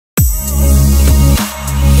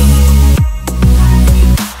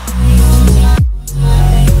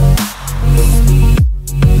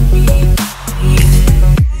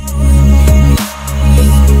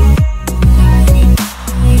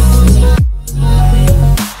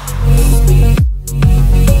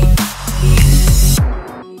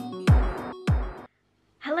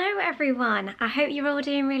everyone, I hope you're all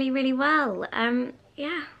doing really well.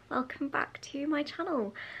 Yeah, welcome back to my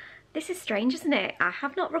channel. This is strange, isn't it? I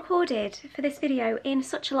have not recorded for this video in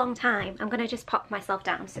such a long time. I'm gonna just pop myself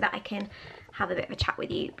down so that I can have a bit of a chat with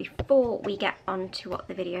you before we get on to what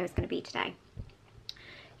the video is gonna be today.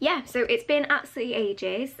 Yeah, so it's been absolutely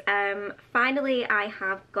ages. Finally I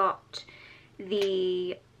have got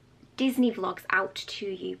the Disney vlogs out to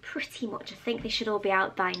you pretty much. I think they should all be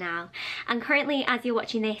out by now. And currently, as you're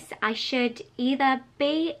watching this, I should either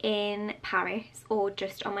be in Paris or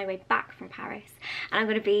just on my way back from Paris. And I'm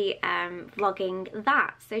going to be vlogging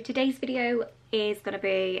that. So today's video is going to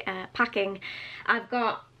be packing. I've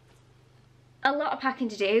got a lot of packing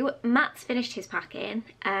to do. Matt's finished his packing,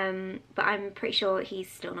 but I'm pretty sure he's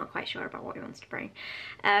still not quite sure about what he wants to bring.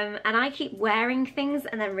 And I keep wearing things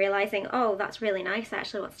and then realising, oh, that's really nice, I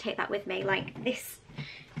actually want to take that with me. Like this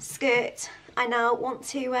skirt I now want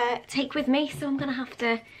to take with me, so I'm going to have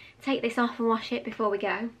to take this off and wash it before we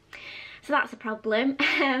go. So that's a problem.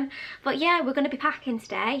 But yeah, we're going to be packing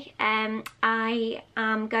today. I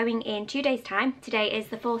am going in 2 days time. Today is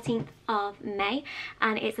the 14th of May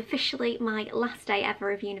and it's officially my last day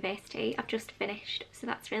ever of university. I've just finished, so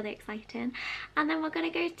that's really exciting. And then we're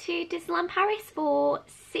going to go to Disneyland Paris for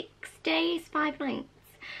 6 days, 5 nights.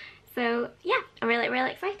 So yeah, I'm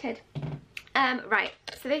really excited. Right,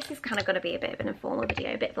 so this is kind of going to be a bit of an informal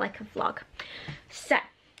video, a bit like a vlog. So,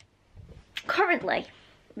 currently,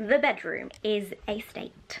 the bedroom is a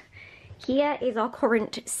state. Here is our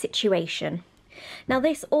current situation. Now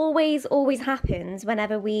this always happens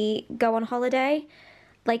whenever we go on holiday.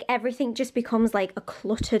 Like everything just becomes like a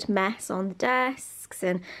cluttered mess on the desks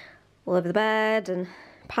and all over the bed, and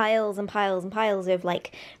piles and piles and piles of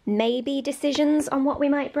like maybe decisions on what we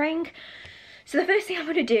might bring. So the first thing I'm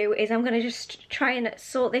going to do is I'm going to just try and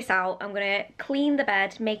sort this out. I'm going to clean the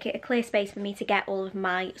bed, make it a clear space for me to get all of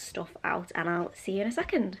my stuff out, and I'll see you in a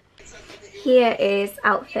second. Here is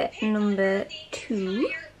outfit number 2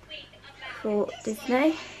 for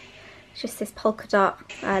Disney. It's just this polka dot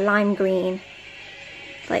lime green,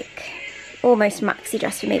 like almost maxi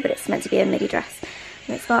dress for me, but it's meant to be a midi dress.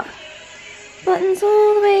 And it's got buttons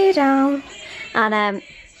all the way down. And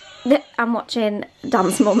I'm watching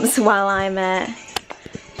Dance Mums while I'm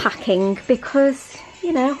packing because,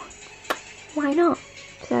 you know, why not?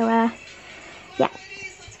 So, yeah.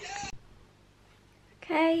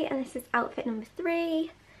 Okay, and this is outfit number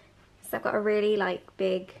 3. So I've got a really, like,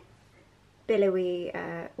 big, billowy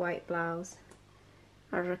white blouse,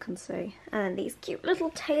 as you can see. And these cute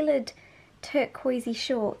little tailored turquoisey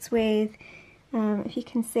shorts with, if you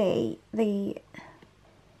can see, the,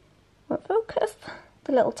 what focus?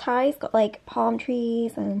 The little ties, got like palm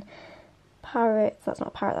trees and parrots. That's not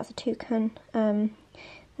a parrot, that's a toucan.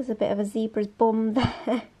 There's a bit of a zebra's bum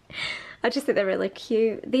there. I just think they're really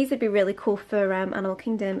cute. These would be really cool for Animal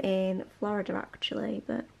Kingdom in Florida actually,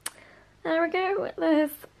 but there we go. There's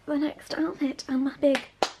the next outfit and my big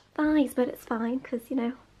thighs, but it's fine because, you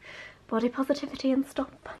know, body positivity and stuff.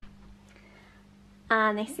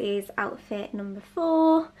 And this is outfit number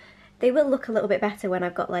 4. They will look a little bit better when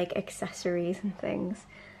I've got like accessories and things,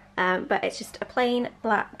 but it's just a plain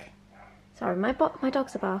black. Sorry, my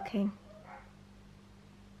dogs are barking.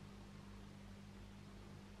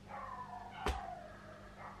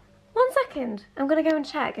 One second, I'm gonna go and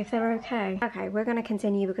check if they're okay. Okay, we're gonna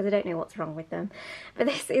continue because I don't know what's wrong with them. But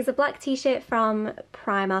this is a black t-shirt from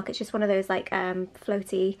Primark. It's just one of those like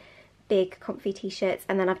floaty, big, comfy t-shirts,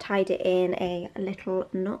 and then I've tied it in a little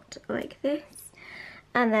knot like this.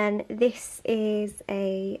 And then this is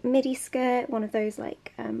a midi skirt, one of those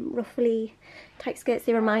like ruffly type skirts.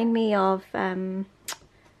 They remind me of Holly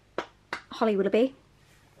Willoughby.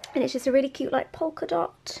 And it's just a really cute like polka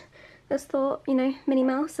dot. I just thought, you know, Minnie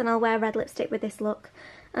Mouse, and I'll wear red lipstick with this look.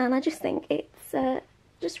 And I just think it's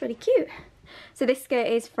just really cute. So this skirt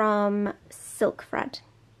is from Silk Thread.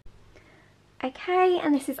 Okay,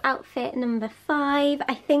 and this is outfit number 5.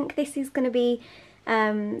 I think this is going to be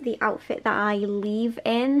the outfit that I leave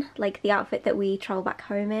in, like the outfit that we travel back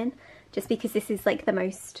home in, just because this is like the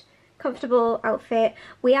most comfortable outfit.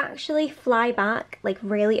 We actually fly back like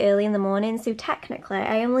really early in the morning, so technically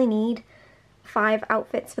I only need 5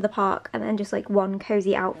 outfits for the park and then just like 1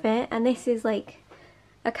 cozy outfit, and this is like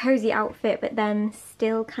a cozy outfit but then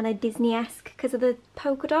still kind of Disney-esque because of the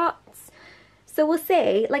polka dots. So we'll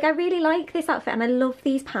see. Like I really like this outfit and I love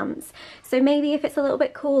these pants. So maybe if it's a little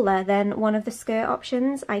bit cooler than one of the skirt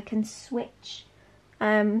options, I can switch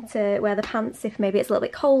to wear the pants if maybe it's a little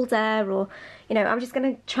bit colder, or, you know, I'm just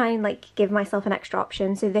going to try and like give myself an extra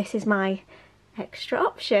option. So this is my extra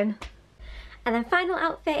option. And then final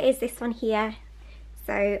outfit is this one here.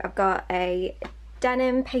 So I've got a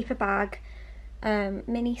denim paper bag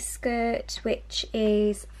mini skirt, which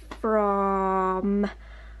is from,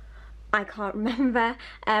 I can't remember.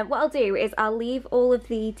 What I'll do is I'll leave all of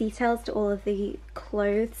the details to all of the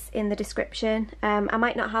clothes in the description. I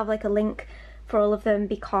might not have like a link for all of them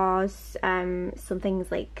because some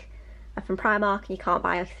things like are from Primark and you can't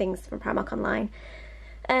buy things from Primark online.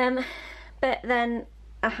 But then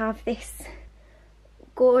I have this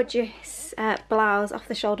gorgeous blouse, off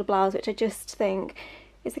the shoulder blouse, which I just think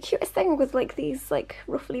is the cutest thing, with like these like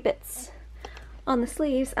ruffly bits on the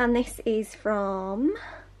sleeves. And this is from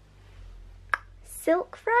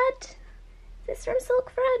Silk Thread. Is this from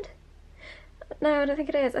Silk Thread? No, I don't think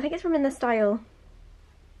it is. I think it's from In The Style.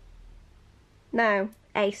 No,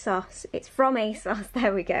 ASOS. It's from ASOS.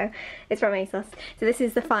 There we go. It's from ASOS. So this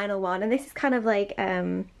is the final one, and this is kind of like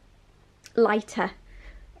lighter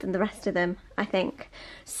than the rest of them, I think.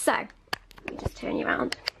 So let me just turn you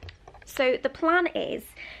around. So the plan is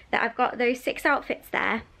that I've got those 6 outfits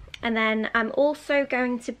there, and then I'm also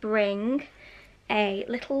going to bring a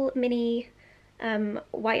little mini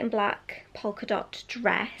white and black polka dot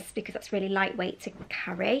dress, because that's really lightweight to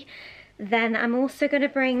carry. Then I'm also going to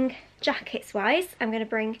bring, jackets wise, I'm going to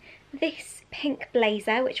bring this pink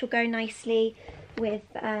blazer, which will go nicely with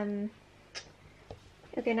it'll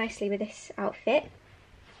go nicely with this outfit.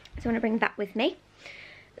 So I want to bring that with me.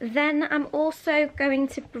 Then I'm also going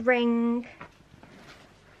to bring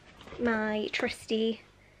my trusty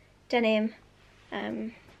denim,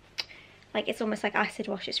 like it's almost like acid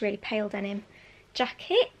wash, it's really pale denim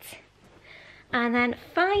jacket. And then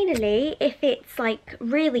finally, if it's like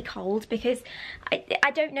really cold, because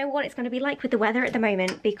I don't know what it's going to be like with the weather at the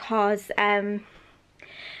moment, because at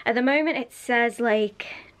the moment it says like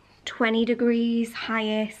 20 degrees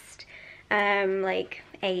highest, like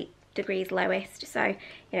 8 degrees lowest, so you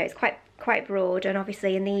know it's quite broad, and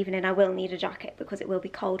obviously in the evening I will need a jacket because it will be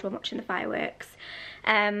cold when watching the fireworks.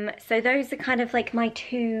 So those are kind of like my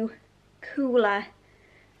 2 cooler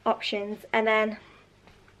options. And then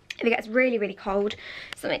if it gets really, really cold,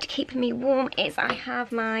 something to keep me warm is I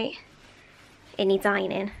have my, it needs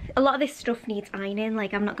ironing. A lot of this stuff needs ironing,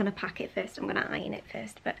 like I'm not going to pack it first, I'm going to iron it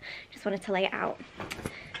first, but just wanted to lay it out.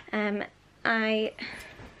 I'm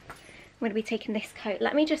going to be taking this coat.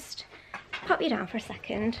 Let me just pop you down for a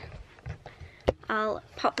second. I'll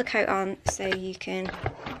pop the coat on so you can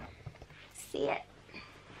see it.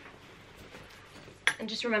 And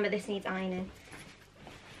just remember, this needs ironing.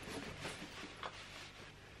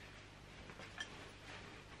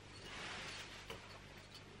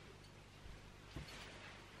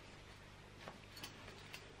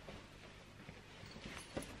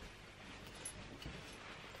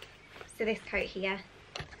 So this coat here,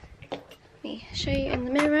 let me show you in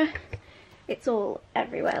the mirror. It's all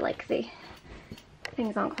everywhere, like the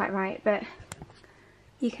things aren't quite right, but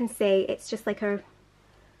you can see it's just like a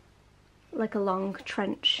long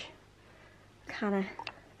trench kind of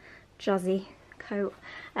jazzy coat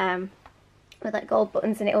with like gold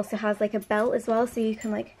buttons, and it also has like a belt as well, so you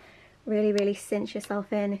can like really cinch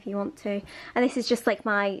yourself in if you want to. And this is just like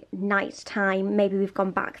my night time. Maybe we've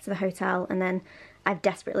gone back to the hotel and then I've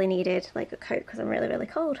desperately needed like a coat because I'm really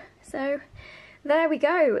cold. So there we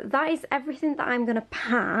go. That is everything that I'm gonna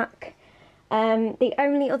pack. The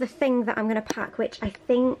only other thing that I'm gonna pack, which I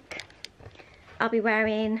think I'll be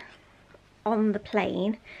wearing on the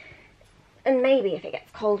plane, and maybe if it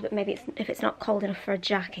gets cold, but maybe if it's not cold enough for a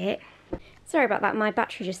jacket. Sorry about that, my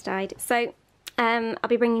battery just died. So I'll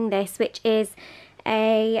be bringing this, which is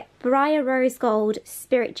a Briar Rose Gold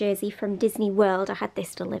Spirit jersey from Disney World. I had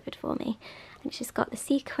this delivered for me. And it's just got the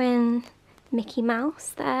sequin Mickey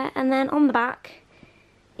Mouse there, and then on the back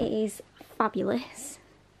it is fabulous.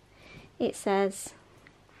 It says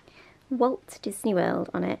Walt Disney World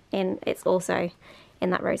on it, and it's also in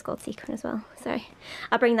that rose gold sequin as well. So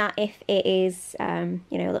I'll bring that if it is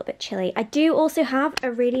you know, a little bit chilly. I do also have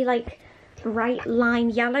a really like bright lime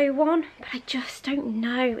yellow one, but I just don't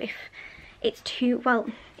know if it's too, well,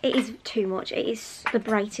 it is too much. It is the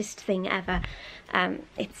brightest thing ever.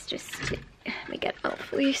 It's just, let me get it up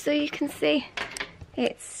for you so you can see.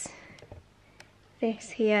 It's this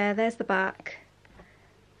here, there's the back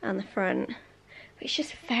and the front. But it's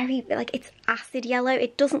just very, like, it's acid yellow.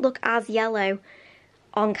 It doesn't look as yellow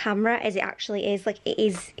on camera as it actually is. Like,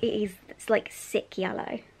 it's like sick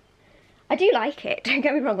yellow. I do like it, don't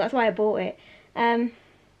get me wrong, that's why I bought it. You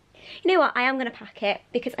know what, I am going to pack it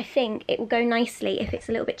because I think it will go nicely if it's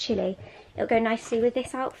a little bit chilly. It'll go nicely with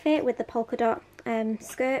this outfit, with the polka dot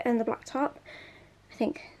skirt and the black top. I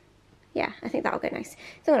think, yeah, I think that'll go nice.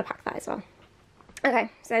 So I'm going to pack that as well. Okay,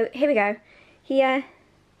 so here we go. Here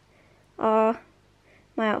are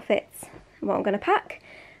my outfits and what I'm going to pack.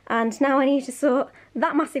 And now I need to sort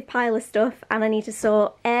that massive pile of stuff, and I need to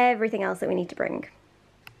sort everything else that we need to bring.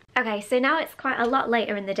 Okay, so now it's quite a lot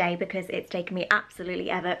later in the day because it's taken me absolutely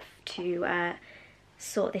ever to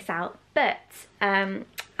sort this out. But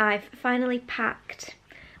I've finally packed,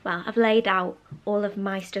 well, I've laid out all of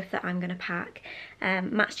my stuff that I'm going to pack.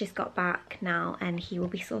 Matt's just got back now and he will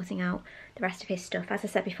be sorting out the rest of his stuff. As I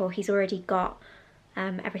said before, he's already got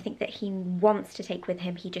everything that he wants to take with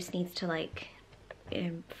him. He just needs to, like,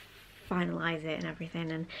 finalise it and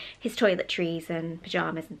everything, and his toiletries and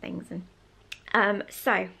pyjamas and things. And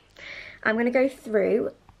so I'm going to go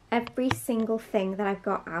through every single thing that I've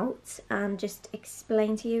got out and just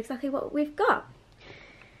explain to you exactly what we've got.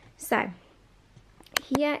 So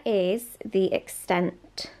here is the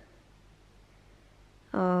extent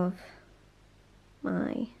of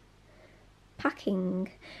my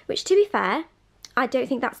packing, which, to be fair, I don't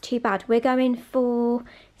think that's too bad. We're going for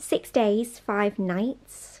 6 days, 5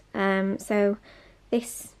 nights. So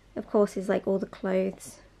this, of course, is like all the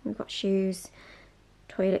clothes. We've got shoes,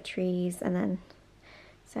 toiletries, and then,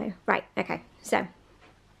 so, right, okay. So,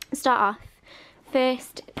 start off.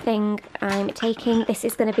 First thing I'm taking, this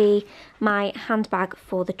is going to be my handbag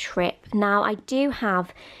for the trip. Now, I do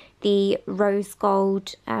have the rose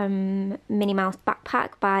gold Minnie Mouse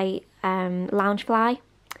backpack by Loungefly,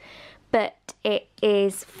 but it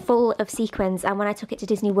is full of sequins, and when I took it to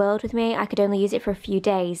Disney World with me, I could only use it for a few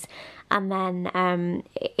days, and then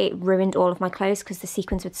it ruined all of my clothes because the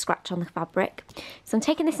sequins would scratch on the fabric. So I'm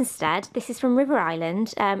taking this instead. This is from River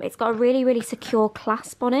Island. It's got a really, really secure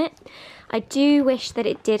clasp on it. I do wish that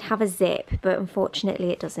it did have a zip, but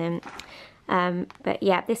unfortunately it doesn't. But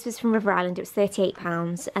yeah, this was from River Island. It was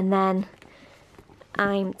 £38, and then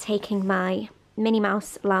I'm taking my Minnie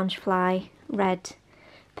Mouse Loungefly red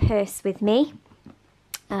purse with me,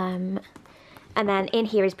 and then in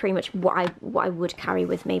here is pretty much what I would carry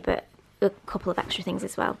with me, but a couple of extra things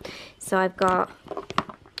as well. So I've got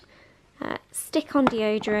stick-on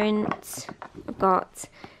deodorant, I've got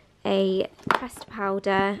a pressed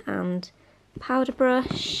powder and powder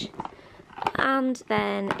brush, and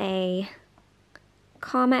then a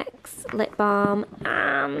Carmex lip balm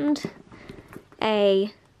and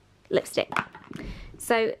a lipstick.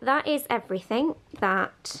 So that is everything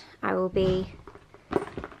that I will be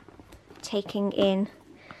taking in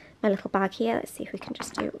my little bag here. Let's see if we can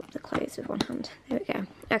just do the clothes with one hand. There we go.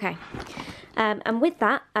 Okay. And with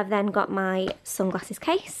that, I've then got my sunglasses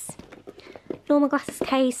case, normal glasses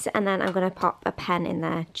case, and then I'm going to pop a pen in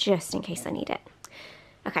there just in case I need it.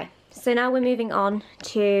 Okay, so now we're moving on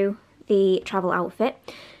to the travel outfit.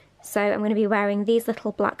 So I'm going to be wearing these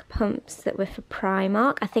little black pumps that were for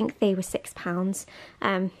Primark. I think they were £6.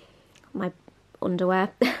 My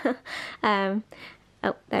underwear. Oh,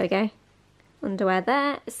 there we go. Underwear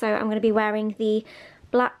there. So I'm going to be wearing the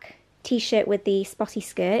black t-shirt with the spotty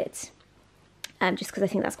skirt, just because I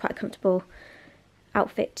think that's quite a comfortable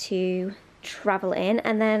outfit to travel in.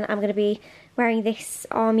 And then I'm going to be wearing this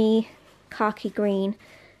army khaki green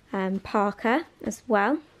parka as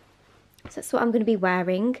well. So that's what I'm going to be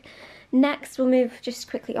wearing. Next, we'll move just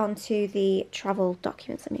quickly on to the travel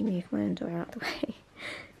documents. Let me move my underwear out of the way.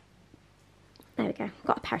 There we go.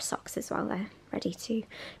 Got a pair of socks as well there, ready to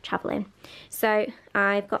travel in. So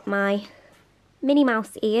I've got my Minnie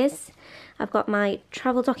Mouse ears. I've got my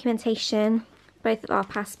travel documentation, both of our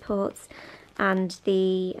passports, and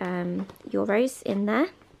the euros in there.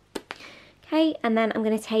 Okay, and then I'm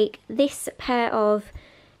going to take this pair of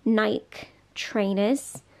Nike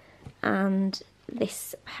trainers and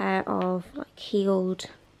this pair of like heeled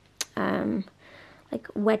like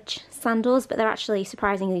wedge sandals, but they're actually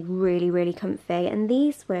surprisingly really, really comfy. And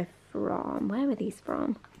these were from, where were these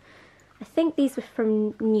from? I think these were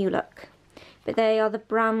from New Look, but they are the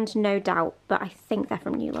brand No Doubt, but I think they're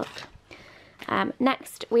from New Look.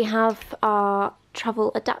 Next we have our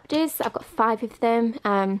travel adapters. I've got 5 of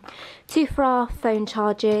them, 2 for our phone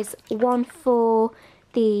chargers, 1 for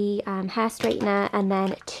the hair straightener, and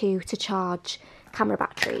then 2 to charge camera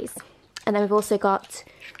batteries. And then we've also got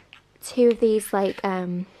 2 of these like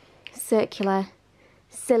circular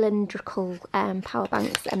cylindrical power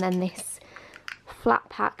banks, and then this flat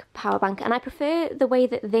pack power bank. And I prefer the way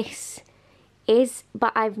that this is,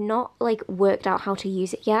 but I've not like worked out how to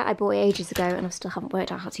use it yet. I bought it ages ago and I still haven't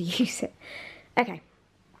worked out how to use it. Okay,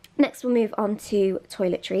 next we'll move on to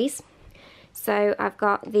toiletries. So I've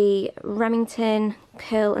got the Remington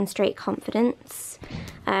Curl and Straight Confidence,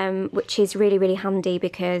 which is really, really handy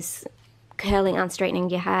because curling and straightening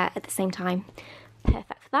your hair at the same time,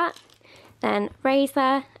 perfect for that. Then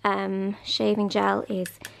razor, shaving gel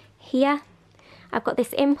is here. I've got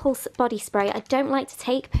this Impulse body spray. I don't like to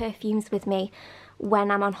take perfumes with me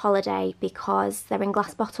when I'm on holiday because they're in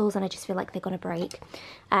glass bottles and I just feel like they're gonna break.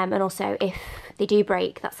 And also if they do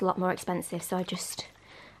break, that's a lot more expensive, so I just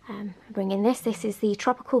bring in this. This is the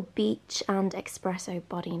Tropical Beach and Espresso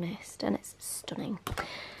Body Mist, and it's stunning.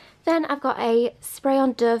 Then I've got a Spray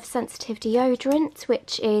on Dove Sensitive Deodorant,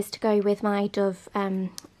 which is to go with my Dove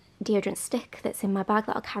deodorant stick that's in my bag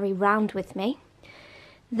that I'll carry round with me.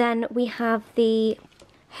 Then we have the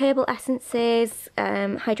Herbal Essences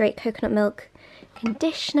Hydrate Coconut Milk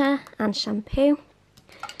Conditioner and Shampoo.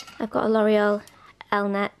 I've got a L'Oreal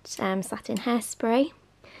Elnet Satin Hairspray.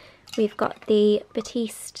 We've got the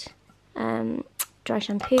Batiste Dry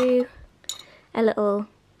Shampoo, a little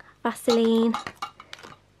Vaseline,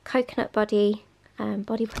 Coconut Body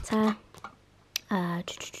Body Butter.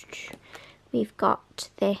 We've got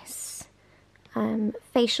this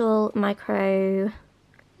Facial Micro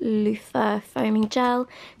Loofah Foaming Gel, so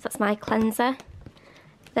that's my cleanser.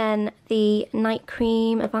 Then the night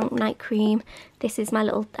cream, Avant night cream. This is my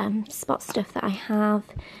little spot stuff that I have.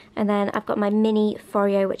 And then I've got my mini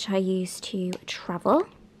Foreo, which I use to travel.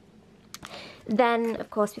 Then, of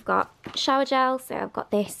course, we've got shower gel. So I've got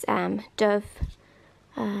this Dove,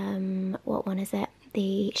 what one is it?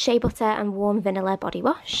 The Shea Butter and Warm Vanilla Body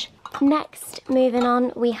Wash. Next, moving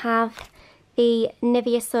on, we have the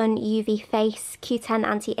Nivea Sun UV Face Q10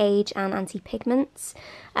 Anti-Age and Anti-Pigments.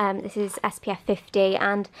 This is SPF 50,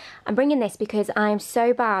 and I'm bringing this because I'm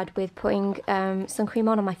so bad with putting sun cream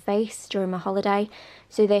on my face during my holiday.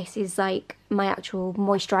 So this is like my actual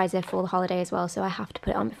moisturiser for the holiday as well, so I have to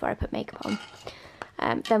put it on before I put makeup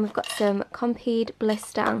on. Then we've got some Compeed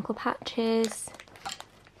Blister Ankle Patches,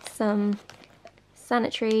 some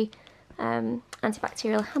sanitary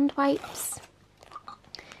antibacterial hand wipes.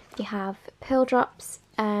 We have Pearl Drops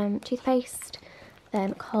toothpaste,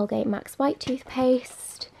 then Colgate Max White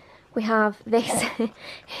toothpaste. We have this,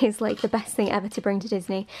 is like the best thing ever to bring to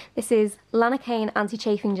Disney. This is Lanacane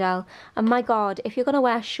Anti-Chafing Gel. And my God, if you're going to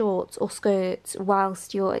wear shorts or skirts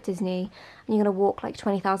whilst you're at Disney and you're going to walk like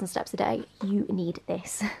 20,000 steps a day, you need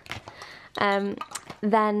this. Then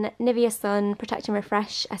Nivea Sun Protect and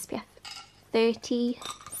Refresh SPF 30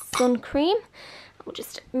 Sun Cream. We'll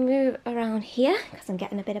just move around here because I'm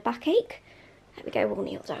getting a bit of backache. There we go, we'll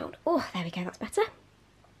kneel down. Oh, there we go, that's better.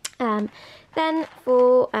 Then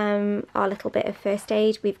for our little bit of first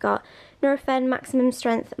aid, we've got Nurofen Maximum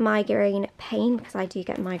Strength Migraine Pain, because I do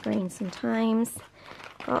get migraines sometimes.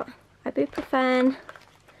 Got ibuprofen,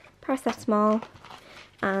 paracetamol,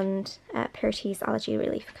 and Purity's Allergy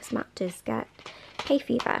Relief, because Matt does get hay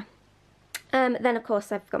fever. Then of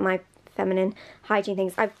course I've got my feminine hygiene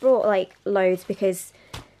things. I've brought like loads because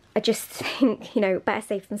I just think, you know, better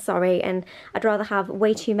safe than sorry, and I'd rather have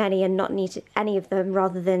way too many and not need any of them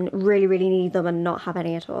rather than really need them and not have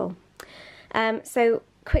any at all. So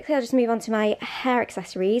quickly I'll just move on to my hair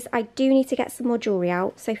accessories. I do need to get some more jewellery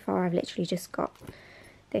out. So far I've literally just got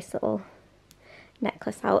this little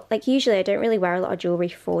necklace out. Like usually I don't really wear a lot of jewellery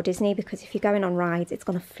for Disney because if you're going on rides it's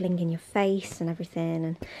going to fling in your face and everything,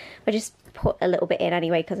 and I just put a little bit in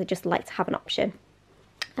anyway because I just like to have an option.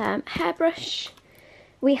 Hairbrush.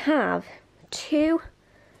 We have 2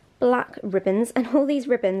 black ribbons, and all these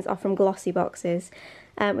ribbons are from Glossy Boxes.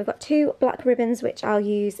 We've got 2 black ribbons which I'll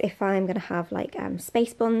use if I'm going to have like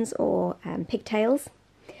space buns or pigtails.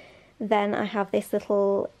 Then I have this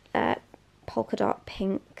little polka dot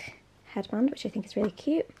pink headband, which I think is really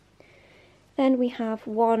cute. Then we have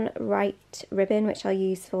 1 right ribbon which I'll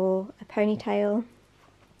use for a ponytail.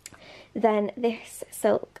 Then this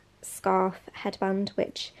silk scarf headband,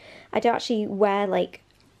 which I don't actually wear like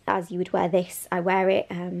as you would wear this. I wear it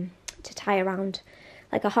to tie around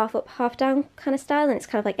like a half up half down kind of style, and it's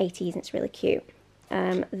kind of like 80s and it's really cute.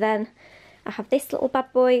 Then I have this little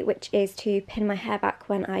bad boy which is to pin my hair back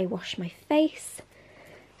when I wash my face.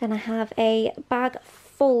 Then I have a bag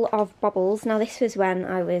full of baubles. Now this was when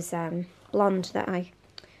I was blonde that I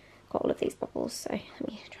got all of these baubles, so let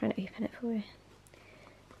me try and open it for you.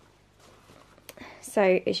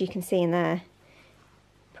 So as you can see in there,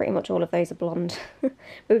 pretty much all of those are blonde. But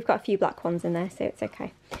we've got a few black ones in there, so it's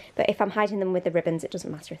okay. But if I'm hiding them with the ribbons, it doesn't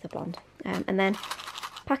matter if they're blonde. And then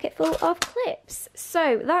a packet full of clips.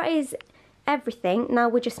 So that is everything. Now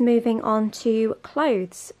we're just moving on to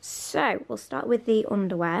clothes. So we'll start with the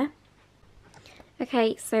underwear.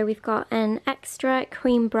 Okay, so we've got an extra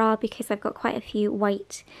cream bra because I've got quite a few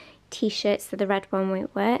white t-shirts, so the red one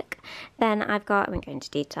won't work. Then I've got, I won't go into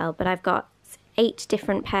detail, but I've got 8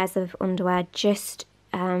 different pairs of underwear just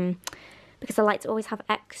because I like to always have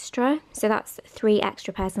extra, so that's 3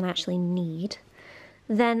 extra pairs than I actually need.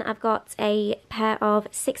 Then I've got a pair of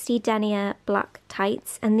 60 denier black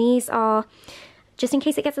tights, and these are just in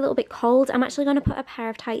case it gets a little bit cold, I'm actually going to put a pair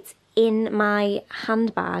of tights in my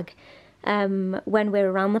handbag when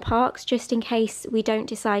we're around the parks, just in case we don't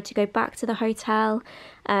decide to go back to the hotel,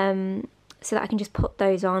 so that I can just put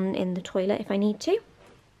those on in the toilet if I need to.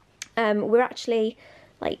 We're actually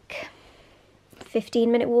like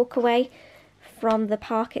 15-minute walk away from the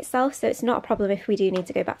park itself, so it's not a problem if we do need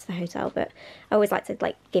to go back to the hotel, but I always like to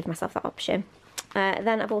like give myself that option.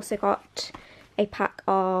 Then I've also got a pack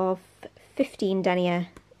of 15 denier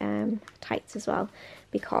tights as well,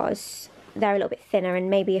 because they're a little bit thinner, and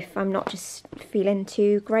maybe if I'm not just feeling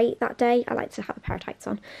too great that day, I like to have a pair of tights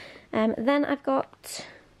on. Then I've got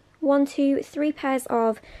 3 pairs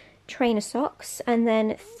of trainer socks, and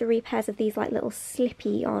then 3 pairs of these like little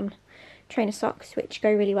slippy on trainer socks, which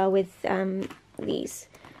go really well with these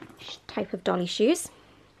type of dolly shoes.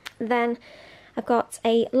 Then I've got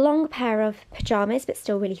a long pair of pyjamas, but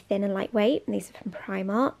still really thin and lightweight, and these are from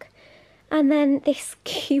Primark. And then this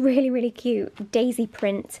cute, really cute daisy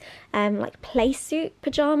print like play suit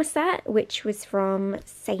pyjama set, which was from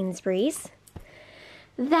Sainsburys.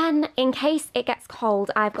 Then, in case it gets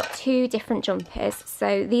cold, I've got 2 different jumpers.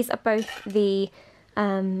 So these are both the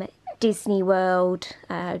Disney World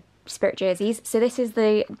Spirit jerseys. So this is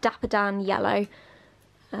the Dapper Dan yellow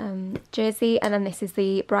jersey, and then this is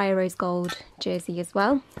the Briar Rose Gold jersey as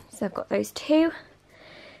well. So I've got those 2.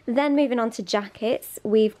 Then moving on to jackets,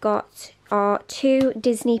 we've got our 2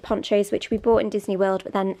 Disney ponchos, which we bought in Disney World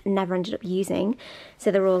but then never ended up using. So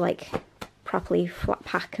they're all like properly flat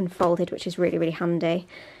pack and folded, which is really handy.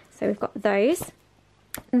 So we've got those.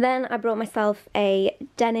 Then I brought myself a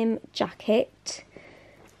denim jacket,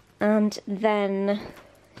 and then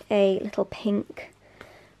a little pink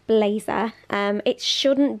blazer. It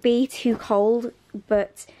shouldn't be too cold,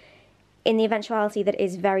 but in the eventuality that it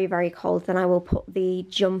is very cold, then I will put the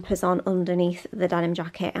jumpers on underneath the denim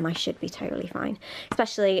jacket, and I should be totally fine.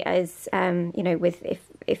 Especially as, you know, with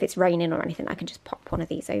if it's raining or anything, I can just pop one of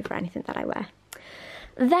these over anything that I wear.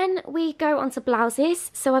 Then we go on to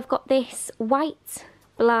blouses. So I've got this white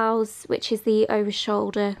blouse, which is the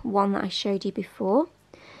over-shoulder one that I showed you before.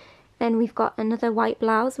 Then we've got another white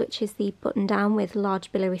blouse, which is the button-down with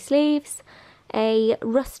large billowy sleeves. A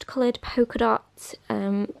rust-coloured polka dot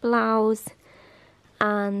blouse,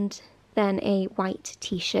 and then a white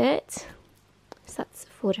t-shirt. So that's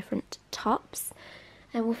 4 different tops.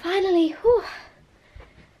 And we'll finally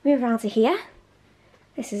move around to here.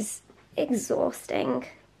 This is exhausting.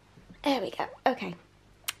 There we go. Okay.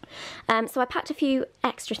 So I packed a few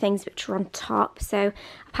extra things which are on top. So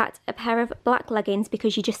I packed a pair of black leggings,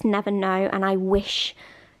 because you just never know, and I wish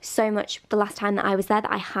so much the last time that I was there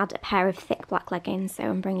that I had a pair of thick black leggings, so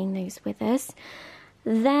I'm bringing those with us.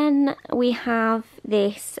 Then we have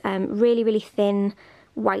this really thin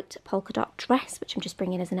white polka dot dress, which I'm just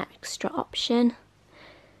bringing as an extra option.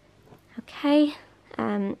 Okay,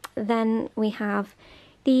 then we have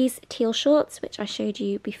these teal shorts, which I showed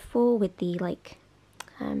you before, with the like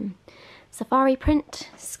safari print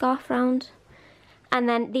scarf round. And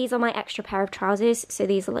then these are my extra pair of trousers. So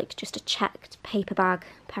these are like just a checked paper bag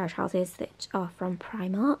pair of trousers that are from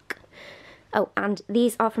Primark. Oh, and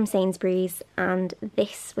these are from Sainsburys, and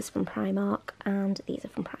this was from Primark, and these are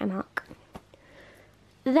from Primark.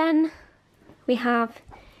 Then we have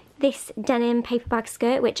this denim paper bag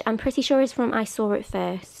skirt, which I'm pretty sure is from I Saw It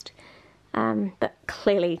First. But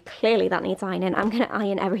clearly that needs ironing. I'm going to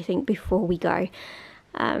iron everything before we go.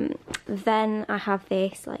 Then I have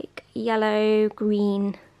this like yellow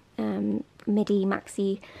green midi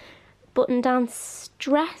maxi button down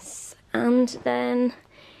dress, and then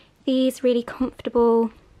these really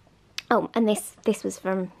comfortable, oh, and this was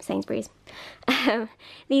from Sainsburys,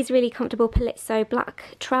 these really comfortable Palazzo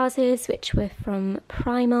black trousers, which were from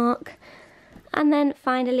Primark. And then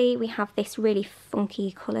finally we have this really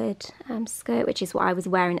funky coloured skirt, which is what I was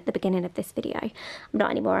wearing at the beginning of this video. I'm not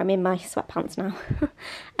anymore, I'm in my sweatpants now.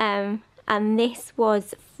 And this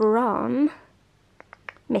was from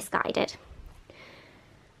Misguided.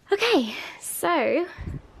 Okay, so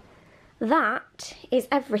that is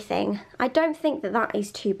everything. I don't think that that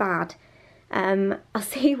is too bad. I'll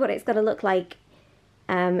see what it's going to look like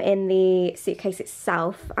in the suitcase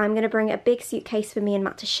itself. I'm going to bring a big suitcase for me and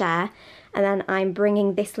Matt to share, and then I'm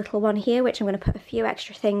bringing this little one here, which I'm going to put a few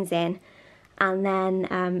extra things in, and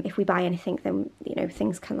then if we buy anything, then you know,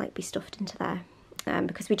 things can like be stuffed into there,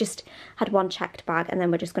 because we just had one checked bag, and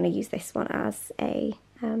then we're just going to use this one as a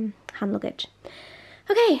hand luggage.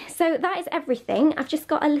 Okay, so that is everything. I've just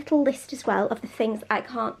got a little list as well of the things I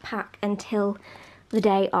can't pack until the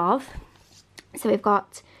day of. So we've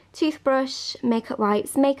got toothbrush, makeup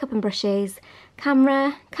wipes, makeup and brushes,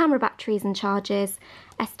 camera batteries and chargers,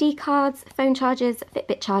 SD cards, phone chargers,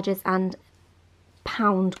 Fitbit chargers and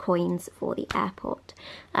pound coins for the airport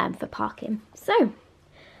for parking. So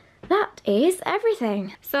that is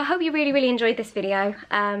everything. So I hope you really enjoyed this video.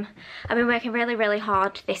 I've been working really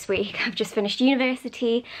hard this week. I've just finished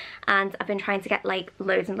university and I've been trying to get like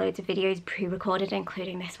loads and loads of videos pre-recorded,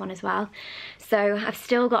 including this one as well. So I've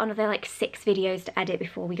still got another like 6 videos to edit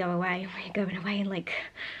before we go away. We're going away in like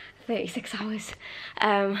 36 hours.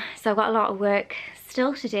 So I've got a lot of work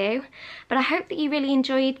still to do, but I hope that you really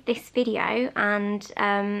enjoyed this video, and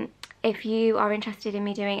if you are interested in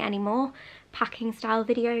me doing any more packing style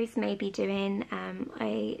videos, maybe doing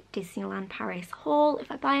a Disneyland Paris haul if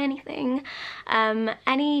I buy anything,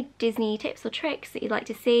 any Disney tips or tricks that you'd like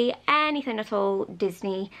to see, anything at all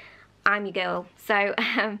Disney, I'm your girl. So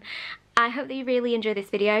I hope that you really enjoyed this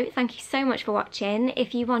video. Thank you so much for watching.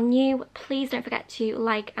 If you are new, please don't forget to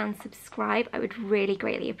like and subscribe. I would really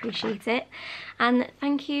greatly appreciate it. And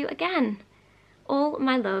thank you again. All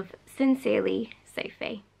my love, sincerely,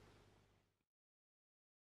 Sophie.